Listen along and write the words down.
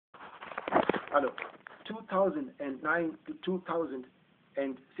Hello. 2009 to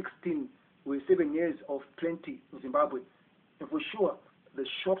 2016 were 7 years of plenty in Zimbabwe. And for sure, the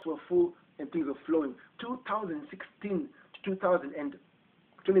shops were full and things were flowing. 2016 to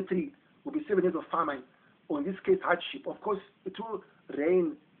 2023 will be 7 years of famine, or in this case, hardship. Of course, it will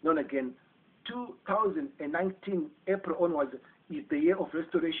rain now and again. 2019, April onwards, is the year of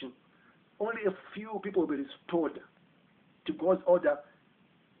restoration. Only a few people will be restored to God's order,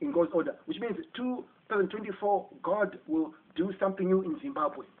 in God's order, which means 2024, God will do something new in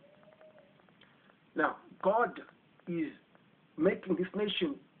Zimbabwe. Now, God is making this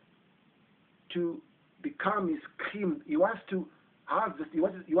nation to become his cream. He wants to harvest, he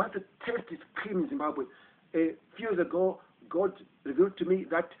wants to test his cream in Zimbabwe. A few years ago, God revealed to me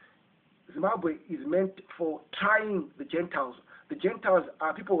that Zimbabwe is meant for trying the Gentiles. The Gentiles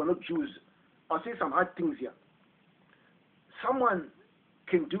are people who are not Jews. I'll say some hard things here. Someone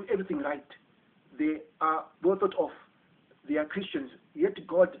can do everything right. They are well thought of. They are Christians, yet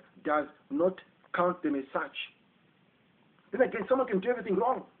God does not count them as such. Then again, someone can do everything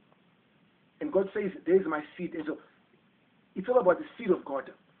wrong. And God says, there is my seed. And so it's all about the seed of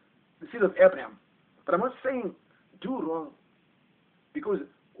God, the seed of Abraham. But I'm not saying do wrong, because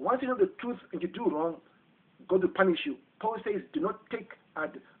once you know the truth and you do wrong, God will punish you. Paul says, do not take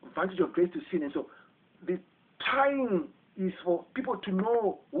advantage of grace to sin. And so the trying is for people to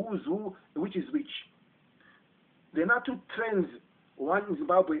know who is who and which is which. There are now two trends, one in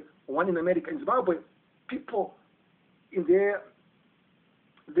Zimbabwe, one in America. In Zimbabwe, people in there,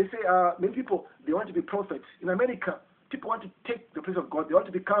 they say many people, they want to be prophets. In America, people want to take the place of God. They want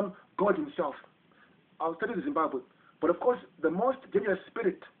to become God himself. I'll study the Zimbabwe. But of course, the most dangerous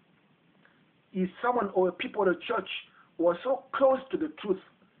spirit is someone or a people or a church who are so close to the truth.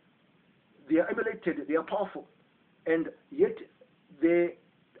 They are emulated, they are powerful, and yet they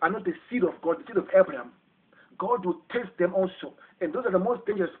are not the seed of God, the seed of Abraham. God will test them also, and those are the most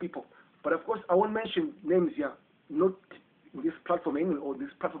dangerous people. But of course, I won't mention names here, not in this platform anyway, or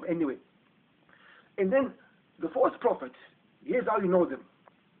this platform anyway. And then the false prophets, here's how you know them.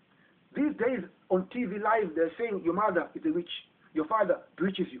 These days on TV live, they're saying your mother is a witch, your father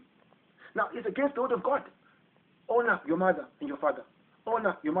bewitches you. Now, it's against the word of God. Honor your mother and your father.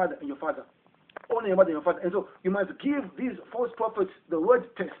 Honor your mother and your father. Honor your mother and your father. And so you must give these false prophets the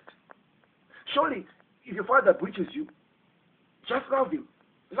word test. Surely, if your father bewitches you, just love him.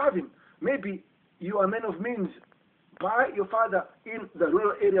 Love him. Maybe you are a man of means. Buy your father in the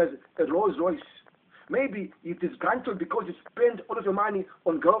rural areas a Rolls Royce. Maybe it is granted because you spend all of your money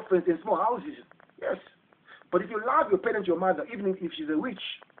on girlfriends and small houses. Yes. But if you love your parents, your mother, even if she's a witch,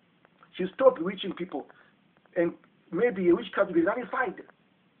 she'll stop bewitching people. And maybe a witchcraft will be ratified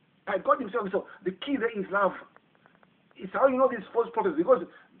by God himself. So the key there is love. It's how you know these false prophets, because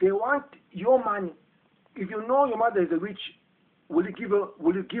they want your money. If you know your mother is a witch, will you give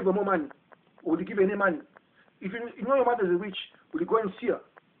her more money? Will you give her any money? If you know your mother is a witch, will you go and see her?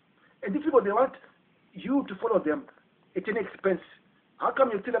 And these people, they want you to follow them at any expense. How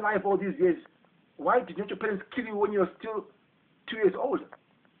come you're still alive all these years? Why did not your parents kill you when you were still 2 years old?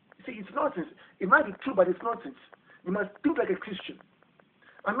 You see, it's nonsense. It might be true, but it's nonsense. You must think like a Christian.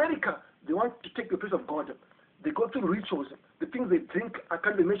 America, they want to take the place of God. They go through rituals. The things they drink, I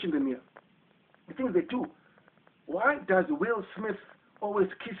can't even mention them here. The things they do. Why does Will Smith always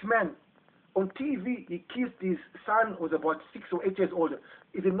kiss men? On TV, he kissed his son who was about 6 or 8 years old.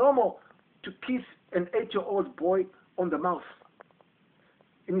 Is it normal to kiss an 8-year-old boy on the mouth?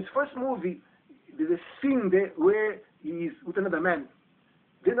 In his first movie, there's a scene there where he is with another man.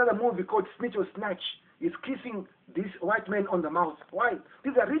 There's another movie called Snitch or Snatch. He's kissing this white man on the mouth. Why?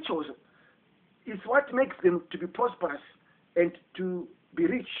 These are rituals. It's what makes them to be prosperous and to be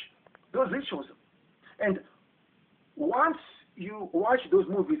rich. Those rituals. And once you watch those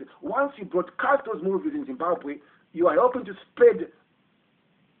movies, once you broadcast those movies in Zimbabwe, you are helping to spread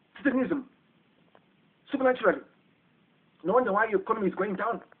Satanism supernaturally. No wonder why your economy is going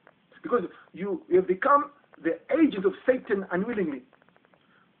down. Because you have become the agent of Satan unwillingly.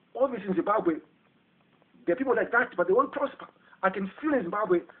 Obviously in Zimbabwe, there are people like that, but they won't prosper. I can feel in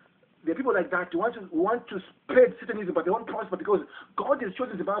Zimbabwe, there are people like that who want to spread Satanism, but they won't prosper, because God has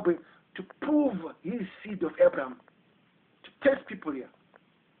chosen Zimbabwe to prove his seed of Abraham, to test people here.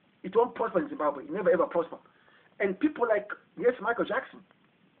 It won't prosper in Zimbabwe. It never ever prosper. And people like, yes, Michael Jackson,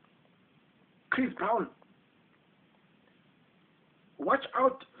 Chris Brown, watch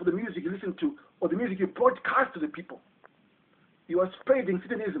out for the music you listen to or the music you broadcast to the people. You are spreading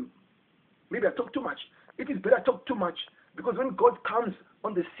Satanism. Maybe I talk too much. It is better I talk too much, because when God comes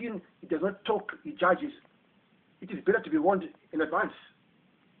on the scene, he does not talk, he judges. It is better to be warned in advance.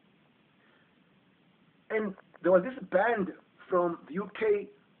 And there was this band from the UK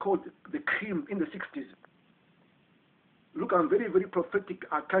called The Cream in the 60s. Look, I'm very, very prophetic.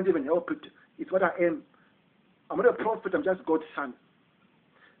 I can't even help it. It's what I am. I'm not a prophet. I'm just God's son.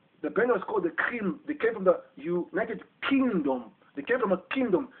 The band was called The Cream. They came from the United Kingdom. They came from a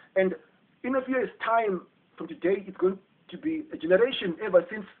kingdom. And in a few years' time from today, it's going to be a generation ever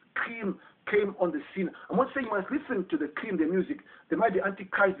since Cream came on the scene. I'm not saying you must listen to the Cream, the music. They might be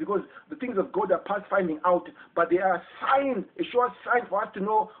antichrist because the things of God are past finding out, but they are a sign, a sure sign for us to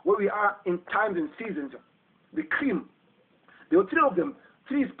know where we are in times and seasons. The Cream. There were three of them.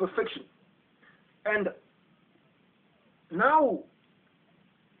 Three is perfection. And now,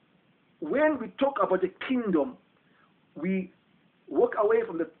 when we talk about the kingdom, we walk away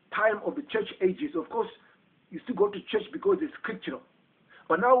from the time of the church ages. Of course, you still go to church because it's scriptural.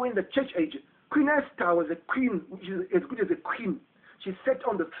 But now in the church age, Queen Esther was a queen, which is as good as a queen. She sat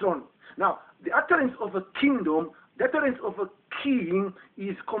on the throne. Now, the utterance of a kingdom, the utterance of a king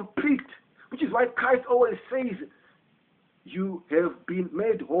is complete, which is why Christ always says, you have been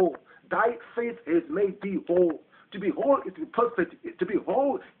made whole. Thy faith has made thee whole. To be whole is to be perfect. To be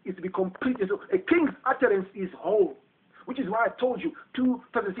whole is to be complete. And so a king's utterance is whole, which is why I told you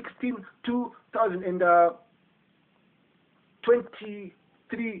 2016,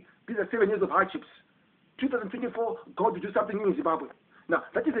 2023, these are 7 years of hardships. 2024, God will do something new in Zimbabwe. Now,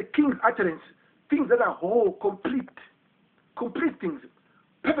 that is a king's utterance. Things that are whole, complete things,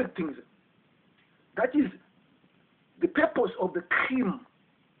 perfect things. That is the purpose of the cream.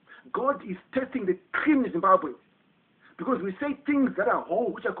 God is testing the cream in Zimbabwe because we say things that are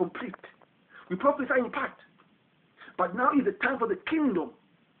whole, which are complete. We prophesy in part. But now is the time for the kingdom.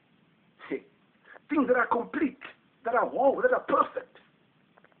 Things that are complete, that are whole, that are perfect.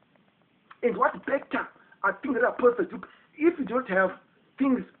 And what's better are things that are perfect. Look, if you don't have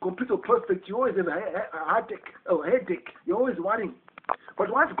things complete or perfect, you always have a headache. You're always worrying. But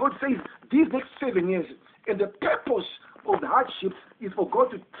once God says, these next 7 years, and the purpose of the hardships is for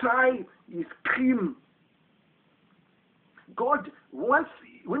God to try his cream. God wants,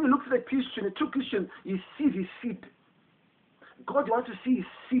 when he looks at a Christian, a true Christian, he sees his seed. God wants to see his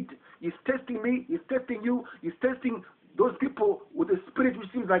seed. He's testing me, he's testing you, he's testing those people with a spirit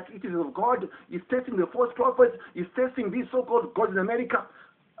which seems like it is of God. He's testing the false prophets. He's testing these so-called gods in America.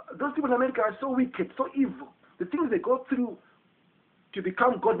 Those people in America are so wicked, so evil. The things they go through to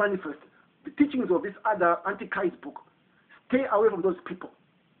become God manifest. The teachings of this other Antichrist book. Stay away from those people.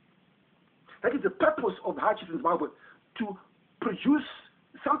 That is the purpose of the hardships in Zimbabwe. To produce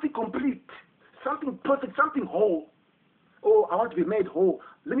something complete, something perfect, something whole. Oh, I want to be made whole.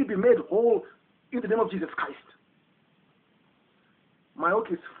 Let me be made whole in the name of Jesus Christ. My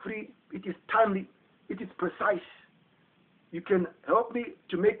work is free. It is timely. It is precise. You can help me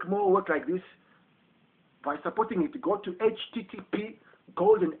to make more work like this by supporting it. Go to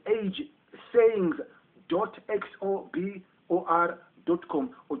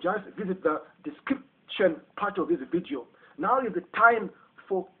http://goldenagesayings.xobor.com or just visit the description part of this video. Now is the time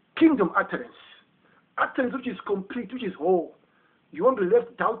for kingdom utterance. Utterance which is complete, which is whole. You won't be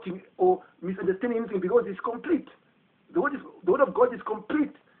left doubting or misunderstanding anything because it's complete. The word of God is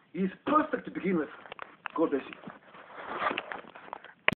complete. He is perfect to begin with. God bless you.